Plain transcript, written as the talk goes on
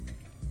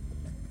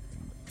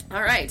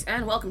All right,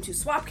 and welcome to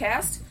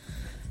Swapcast.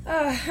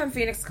 I'm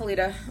Phoenix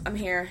Kalita. I'm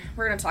here.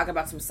 We're going to talk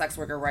about some sex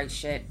worker rights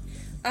shit.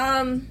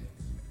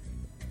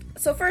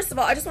 So first of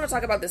all, I just want to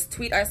talk about this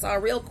tweet I saw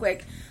real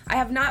quick. I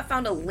have not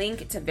found a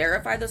link to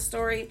verify the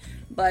story,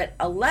 but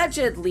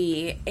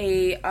allegedly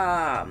a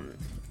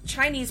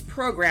Chinese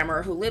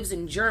programmer who lives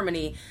in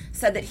Germany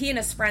said that he and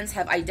his friends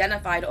have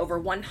identified over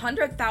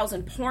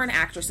 100,000 porn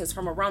actresses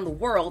from around the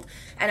world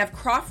and have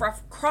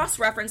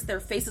cross-referenced their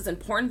faces in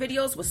porn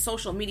videos with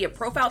social media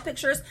profile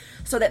pictures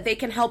so that they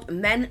can help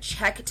men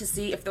check to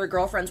see if their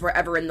girlfriends were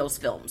ever in those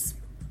films.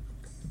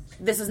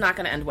 This is not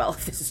going to end well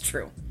if this is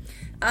true.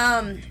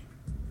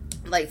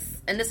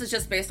 And this is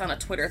just based on a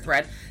Twitter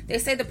thread. They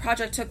say the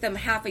project took them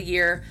half a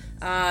year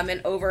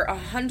and over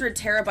 100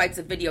 terabytes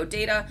of video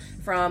data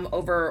from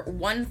over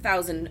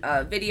 1,000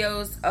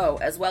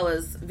 videos, as well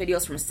as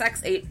videos from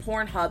Sex8,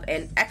 Pornhub,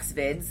 and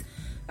Xvids,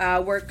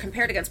 were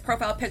compared against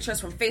profile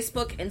pictures from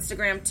Facebook,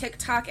 Instagram,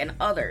 TikTok, and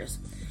others.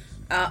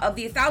 Of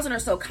the 1,000 or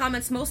so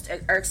comments, most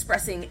are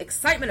expressing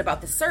excitement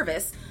about the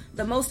service.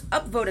 The most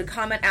upvoted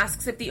comment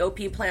asks if the OP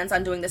plans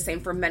on doing the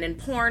same for men in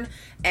porn,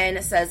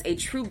 and says,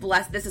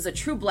 this is a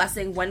true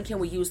blessing. When can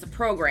we use the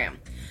program?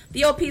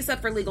 The OP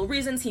said for legal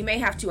reasons, he may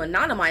have to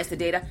anonymize the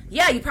data.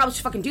 Yeah, you probably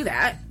should fucking do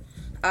that.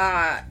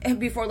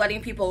 Before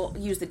letting people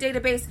use the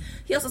database.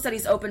 He also said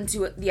he's open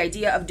to the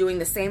idea of doing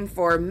the same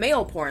for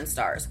male porn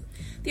stars.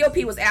 The OP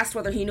was asked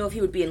whether he knew if he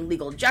would be in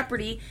legal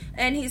jeopardy,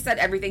 and he said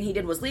everything he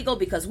did was legal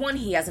because 1,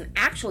 he hasn't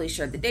actually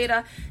shared the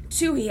data,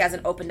 2, he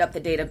hasn't opened up the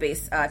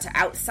database to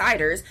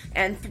outsiders,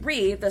 and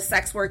 3, the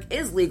sex work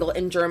is legal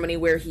in Germany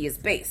where he is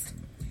based.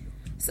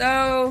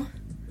 So,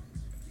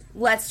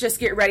 let's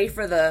just get ready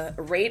for the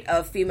rate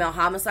of female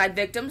homicide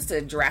victims to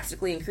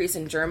drastically increase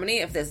in Germany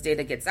if this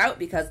data gets out,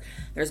 because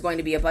there's going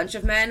to be a bunch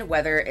of men,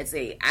 whether it's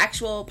a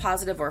actual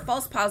positive or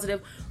false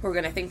positive, who are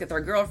going to think that their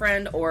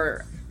girlfriend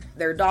or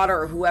their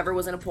daughter or whoever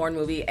was in a porn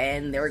movie,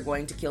 and they're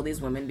going to kill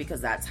these women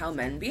because that's how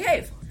men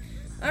behave.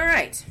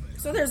 Alright,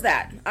 so there's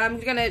that.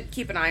 I'm going to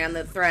keep an eye on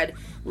the thread,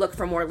 look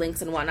for more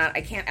links and whatnot.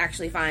 I can't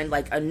actually find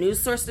a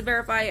news source to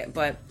verify it,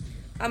 but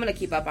I'm going to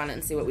keep up on it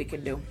and see what we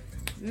can do.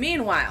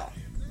 Meanwhile,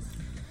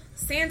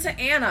 Santa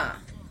Ana,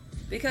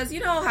 because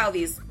you know how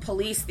these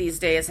police these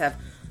days have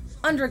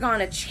undergone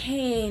a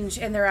change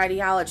in their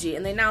ideology,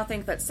 and they now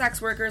think that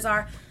sex workers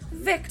are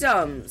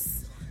victims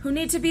who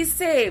need to be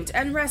saved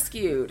and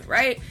rescued,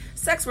 right?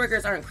 Sex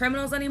workers aren't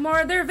criminals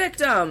anymore, they're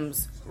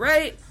victims,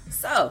 right?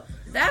 So,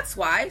 that's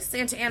why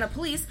Santa Ana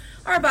police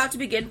are about to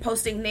begin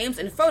posting names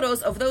and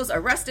photos of those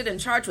arrested and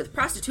charged with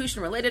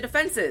prostitution-related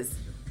offenses.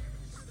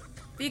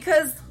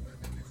 Because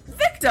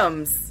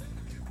victims!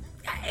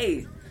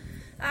 Yay!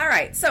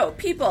 Alright, so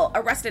people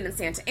arrested in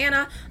Santa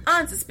Ana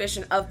on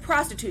suspicion of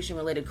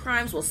prostitution-related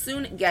crimes will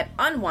soon get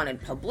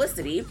unwanted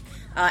publicity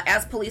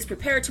as police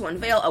prepare to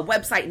unveil a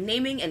website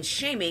naming and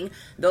shaming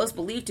those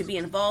believed to be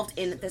involved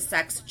in the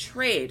sex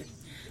trade.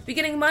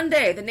 Beginning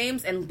Monday, the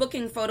names and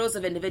booking photos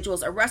of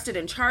individuals arrested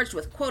and charged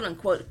with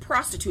quote-unquote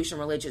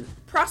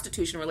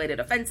prostitution-related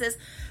offenses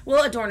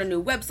will adorn a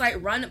new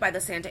website run by the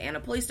Santa Ana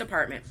Police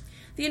Department.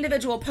 The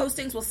individual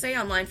postings will stay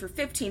online for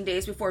 15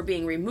 days before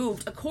being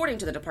removed, according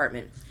to the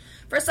department.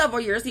 For several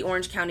years, the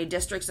Orange County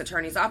District's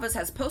Attorney's Office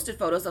has posted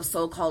photos of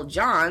so-called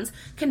Johns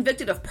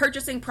convicted of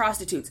purchasing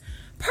prostitutes.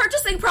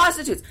 Purchasing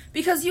prostitutes!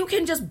 Because you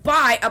can just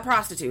buy a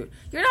prostitute.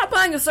 You're not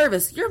buying a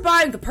service, you're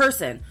buying the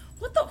person.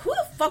 Who the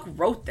fuck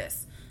wrote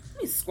this?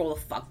 Let me scroll the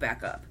fuck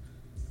back up.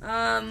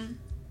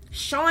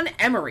 Sean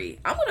Emery.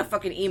 I'm gonna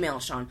fucking email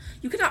Sean.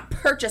 You cannot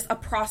purchase a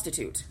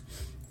prostitute.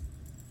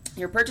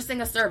 You're purchasing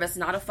a service,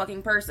 not a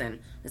fucking person.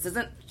 This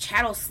isn't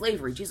chattel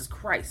slavery, Jesus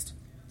Christ.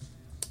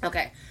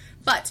 Okay.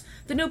 But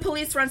the new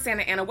police-run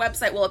Santa Ana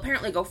website will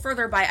apparently go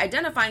further by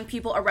identifying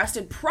people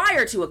arrested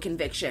prior to a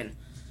conviction.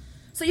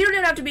 So you don't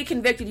even have to be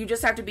convicted, you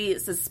just have to be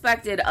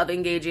suspected of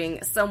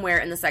engaging somewhere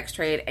in the sex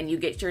trade, and you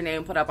get your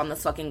name put up on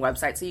this fucking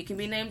website so you can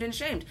be named and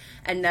shamed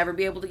and never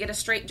be able to get a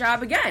straight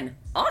job again.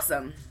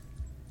 Awesome.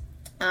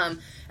 And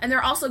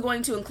they're also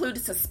going to include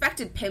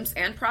suspected pimps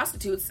and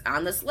prostitutes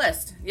on this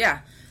list.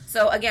 Yeah.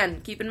 So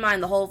again, keep in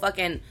mind the whole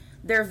fucking...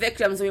 They're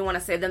victims and we want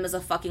to save them as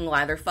a fucking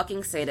lie. They're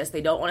fucking sadists.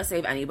 They don't want to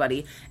save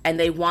anybody. And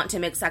they want to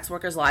make sex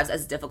workers' lives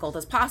as difficult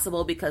as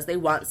possible because they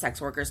want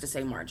sex workers to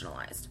stay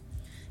marginalized.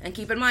 And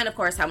keep in mind, of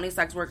course, how many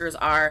sex workers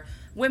are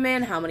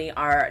women, how many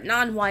are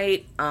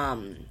non-white,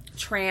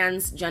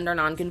 trans, gender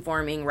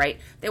non-conforming, right?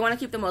 They want to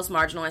keep the most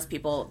marginalized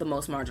people the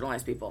most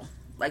marginalized people.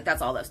 Like,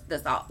 that's all this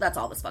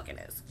fucking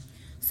is.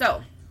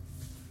 So...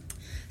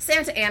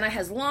 Santa Ana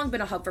has long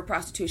been a hub for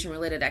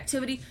prostitution-related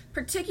activity,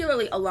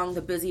 particularly along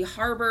the busy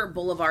Harbor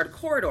Boulevard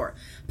corridor.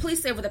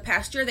 Police say over the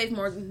past year they've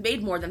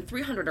made more than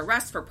 300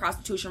 arrests for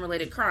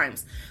prostitution-related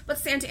crimes. But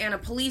Santa Ana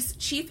Police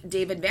Chief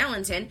David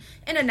Valentin,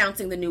 in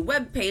announcing the new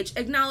webpage,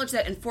 acknowledged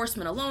that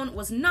enforcement alone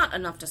was not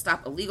enough to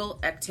stop illegal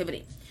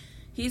activity.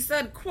 He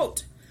said,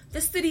 quote, The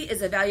city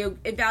is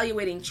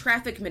evaluating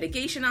traffic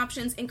mitigation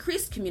options,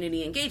 increased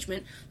community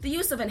engagement, the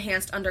use of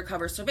enhanced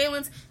undercover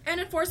surveillance,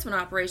 and enforcement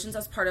operations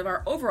as part of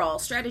our overall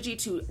strategy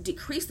to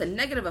decrease the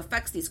negative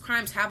effects these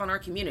crimes have on our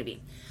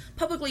community.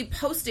 Publicly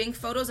posting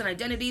photos and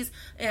identities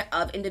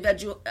of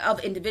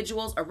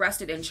individuals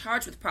arrested and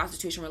charged with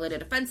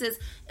prostitution-related offenses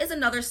is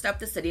another step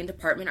the city and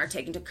department are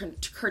taking to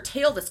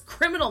curtail this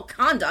criminal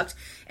conduct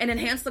and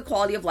enhance the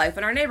quality of life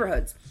in our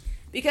neighborhoods.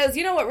 Because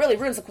you know what really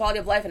ruins the quality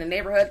of life in a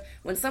neighborhood?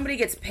 When somebody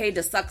gets paid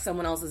to suck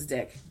someone else's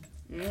dick.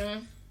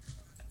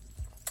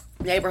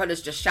 Neighborhood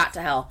is just shot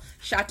to hell.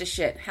 Shot to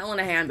shit. Hell in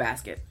a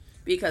handbasket.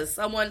 Because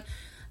someone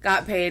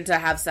got paid to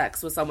have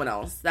sex with someone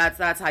else.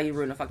 That's how you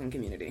ruin a fucking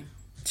community.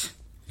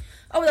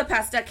 Over the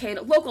past decade,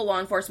 local law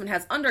enforcement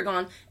has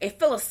undergone a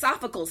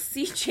philosophical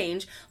sea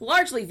change,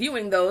 largely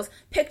viewing those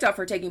picked up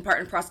for taking part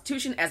in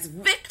prostitution as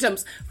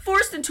victims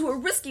forced into a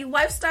risky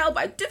lifestyle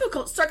by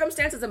difficult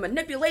circumstances and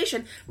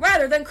manipulation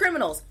rather than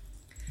criminals.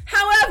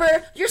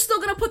 However, you're still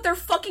going to put their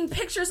fucking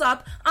pictures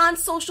up on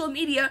social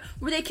media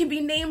where they can be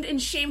named and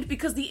shamed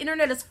because the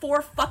internet is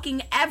for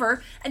fucking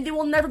ever and they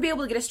will never be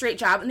able to get a straight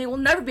job and they will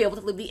never be able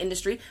to leave the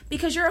industry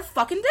because you're a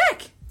fucking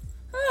dick.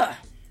 Ugh.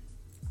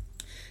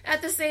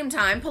 At the same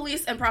time,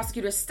 police and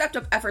prosecutors stepped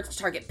up efforts to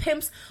target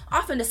pimps,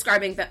 often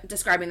describing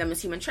them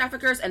as human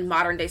traffickers and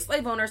modern-day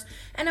slave owners,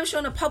 and have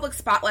shown a public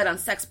spotlight on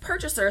sex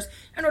purchasers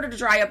in order to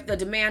dry up the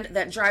demand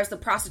that drives the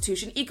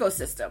prostitution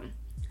ecosystem.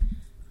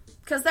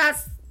 Because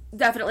that's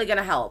definitely going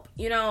to help.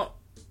 You know,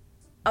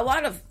 a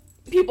lot of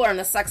people are in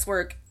the sex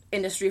work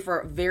industry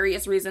for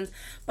various reasons,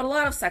 but a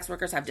lot of sex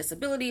workers have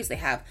disabilities, they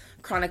have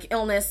chronic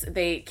illness,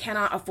 they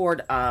cannot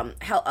afford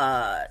daycare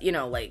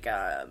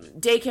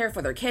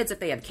for their kids if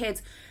they have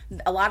kids.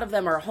 A lot of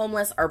them are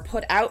homeless, are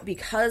put out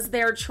because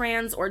they're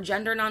trans or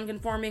gender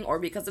nonconforming or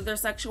because of their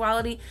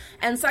sexuality,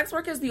 and sex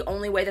work is the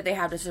only way that they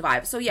have to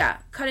survive. So yeah,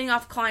 cutting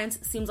off clients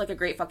seems like a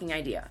great fucking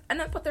idea. And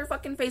then put their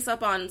fucking face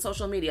up on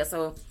social media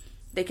so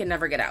they can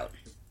never get out.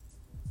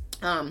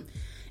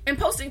 In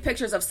posting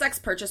pictures of sex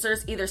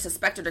purchasers, either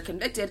suspected or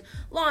convicted,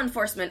 law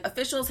enforcement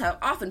officials have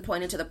often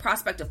pointed to the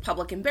prospect of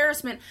public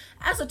embarrassment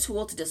as a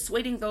tool to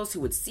dissuading those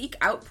who would seek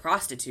out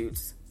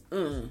prostitutes.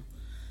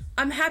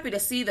 I'm happy to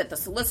see that the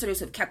solicitors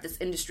who've kept this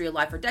industry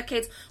alive for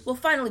decades will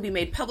finally be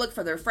made public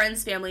for their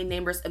friends, family,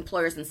 neighbors,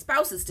 employers, and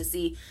spouses to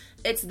see.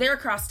 It's their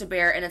cross to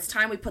bear, and it's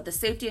time we put the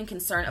safety and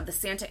concern of the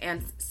Santa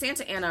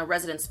Ana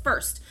residents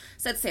first,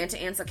 said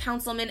Santa Ana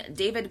Councilman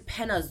David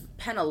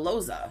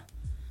Penaloza.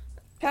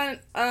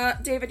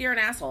 David, you're an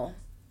asshole.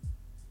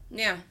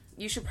 Yeah,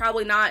 you should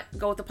probably not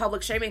go with the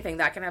public shaming thing.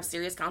 That can have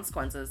serious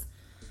consequences.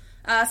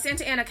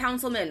 Santa Ana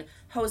Councilman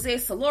Jose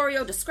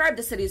Solorio described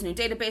the city's new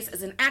database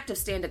as an active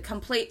stand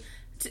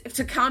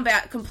to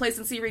combat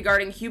complacency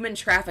regarding human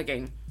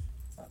trafficking.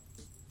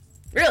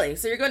 Really?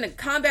 So you're going to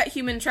combat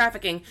human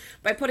trafficking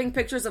by putting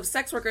pictures of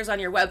sex workers on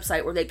your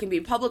website where they can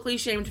be publicly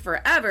shamed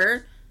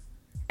forever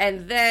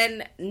and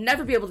then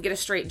never be able to get a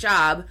straight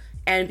job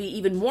and be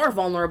even more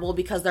vulnerable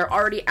because they're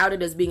already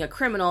outed as being a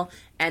criminal,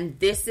 and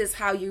this is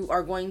how you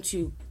are going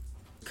to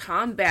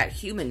combat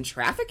human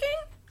trafficking?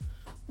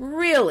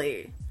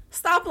 Really?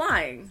 Stop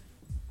lying.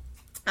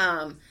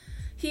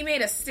 He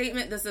made a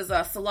statement, this is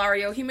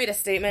Solario, he made a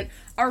statement,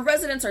 our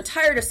residents are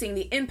tired of seeing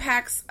the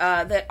impacts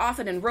that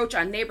often encroach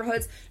on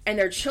neighborhoods and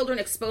their children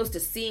exposed to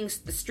seeing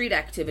the street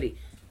activity.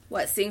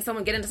 What, seeing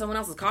someone get into someone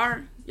else's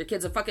car? Your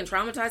kids are fucking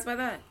traumatized by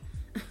that?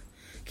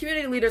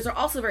 Community leaders are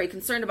also very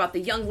concerned about the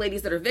young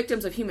ladies that are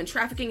victims of human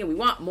trafficking, and we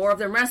want more of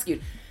them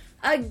rescued.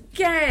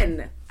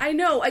 Again, I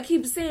know, I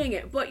keep saying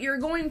it, but you're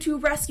going to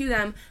rescue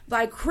them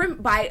by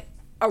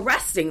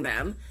arresting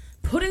them,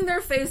 putting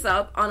their face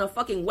up on a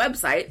fucking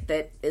website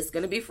that is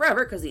going to be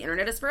forever, because the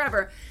internet is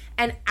forever,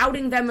 and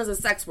outing them as a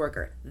sex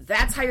worker.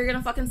 That's how you're going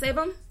to fucking save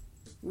them?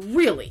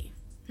 Really?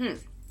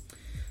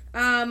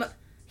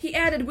 He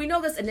added, we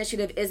know this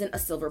initiative isn't a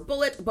silver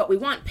bullet, but we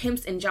want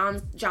pimps and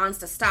Johns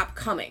to stop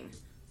coming.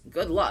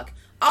 Good luck.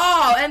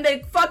 Oh, and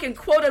they fucking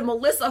quoted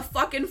Melissa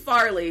fucking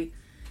Farley.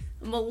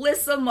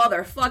 Melissa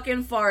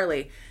motherfucking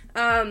Farley.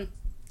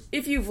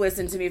 If you've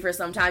listened to me for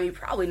some time, you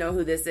probably know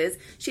who this is.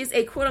 She's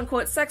a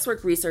quote-unquote sex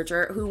work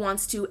researcher who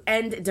wants to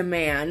end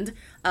demand,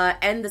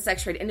 end the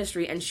sex trade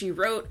industry, and she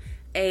wrote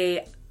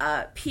a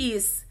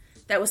piece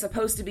that was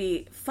supposed to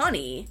be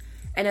funny,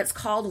 and it's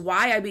called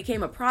Why I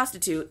Became a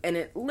Prostitute, and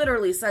it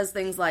literally says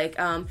things like,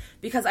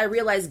 because I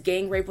realized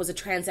gang rape was a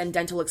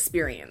transcendental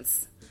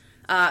experience.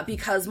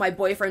 Because my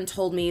boyfriend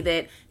told me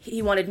that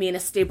he wanted me in a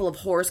stable of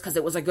whores because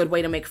it was a good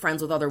way to make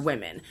friends with other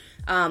women.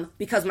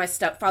 Because my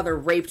stepfather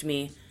raped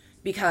me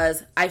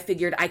because I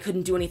figured I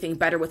couldn't do anything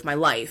better with my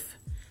life.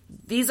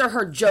 These are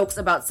her jokes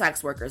about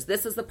sex workers.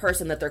 This is the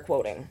person that they're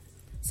quoting.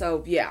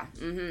 So, yeah.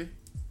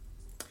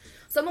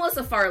 So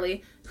Melissa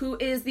Farley, who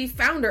is the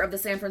founder of the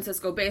San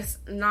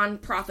Francisco-based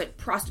nonprofit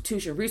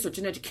Prostitution Research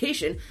and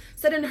Education,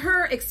 said in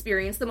her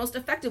experience, the most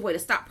effective way to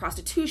stop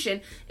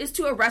prostitution is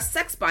to arrest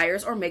sex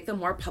buyers or make them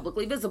more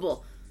publicly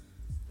visible.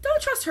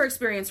 Don't trust her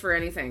experience for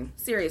anything.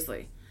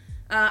 Seriously.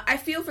 I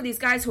feel for these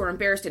guys who are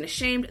embarrassed and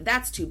ashamed.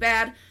 That's too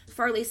bad.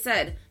 Farley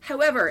said,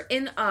 however,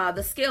 in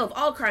the scale of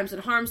all crimes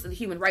and harms and the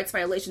human rights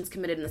violations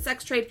committed in the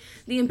sex trade,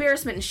 the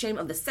embarrassment and shame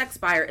of the sex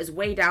buyer is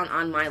way down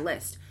on my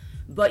list.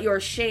 But your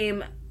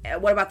shame,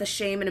 what about the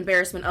shame and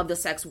embarrassment of the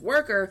sex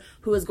worker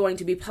who is going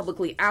to be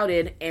publicly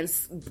outed and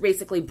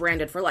basically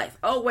branded for life?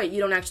 Oh, wait,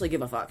 you don't actually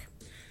give a fuck.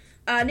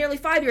 Nearly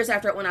 5 years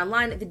after it went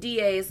online, the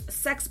DA's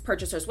sex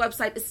purchasers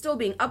website is still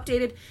being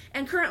updated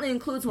and currently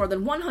includes more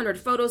than 100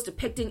 photos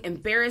depicting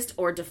embarrassed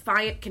or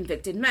defiant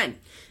convicted men.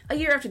 A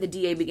year after the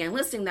DA began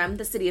listing them,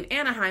 the city of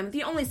Anaheim,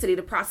 the only city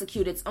to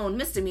prosecute its own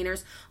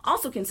misdemeanors,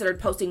 also considered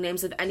posting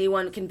names of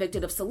anyone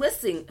convicted of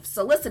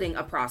soliciting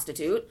a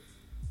prostitute.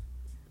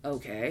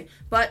 Okay,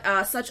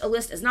 but such a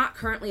list is not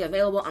currently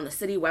available on the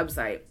city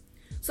website.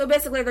 So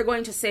basically, they're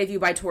going to save you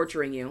by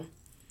torturing you.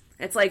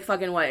 It's like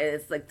fucking what?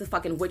 It's like the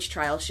fucking witch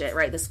trial shit,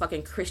 right? This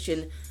fucking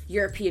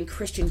European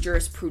Christian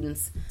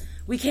jurisprudence.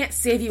 We can't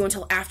save you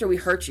until after we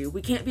hurt you.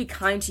 We can't be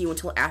kind to you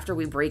until after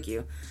we break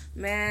you.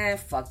 Man,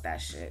 fuck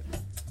that shit.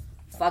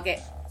 Fuck it.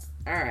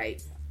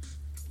 Alright.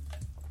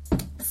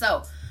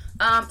 So,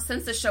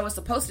 since this show is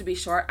supposed to be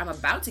short, I'm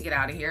about to get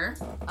out of here.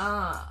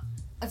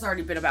 It's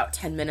already been about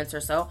 10 minutes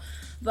or so.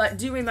 But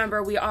do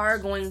remember, we are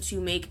going to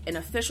make an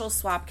official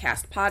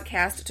Swapcast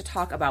podcast to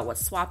talk about what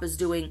Swap is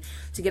doing,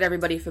 to get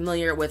everybody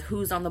familiar with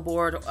who's on the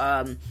board,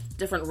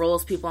 different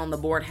roles people on the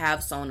board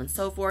have, so on and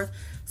so forth.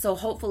 So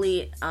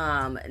hopefully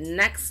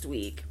next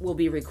week we'll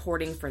be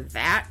recording for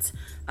that.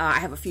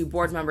 I have a few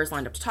board members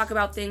lined up to talk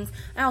about things.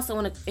 I also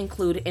want to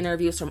include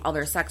interviews from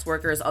other sex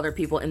workers, other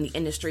people in the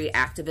industry,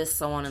 activists,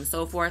 so on and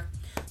so forth.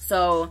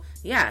 So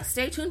yeah,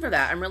 stay tuned for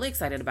that. I'm really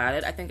excited about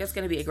it. I think it's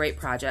going to be a great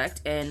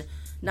project, and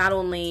not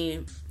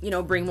only,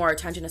 bring more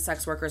attention to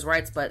sex workers'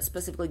 rights, but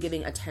specifically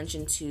giving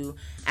attention to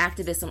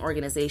activists and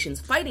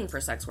organizations fighting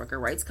for sex worker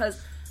rights, because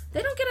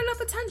they don't get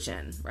enough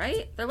attention,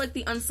 right? They're like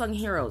the unsung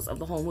heroes of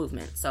the whole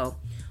movement. So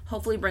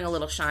hopefully bring a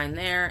little shine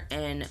there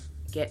and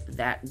get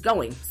that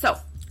going. So,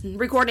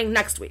 recording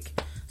next week.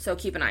 So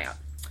keep an eye out.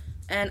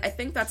 And I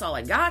think that's all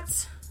I got.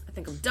 I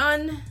think I'm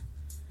done.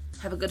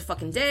 Have a good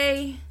fucking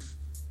day.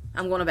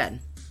 I'm going to bed.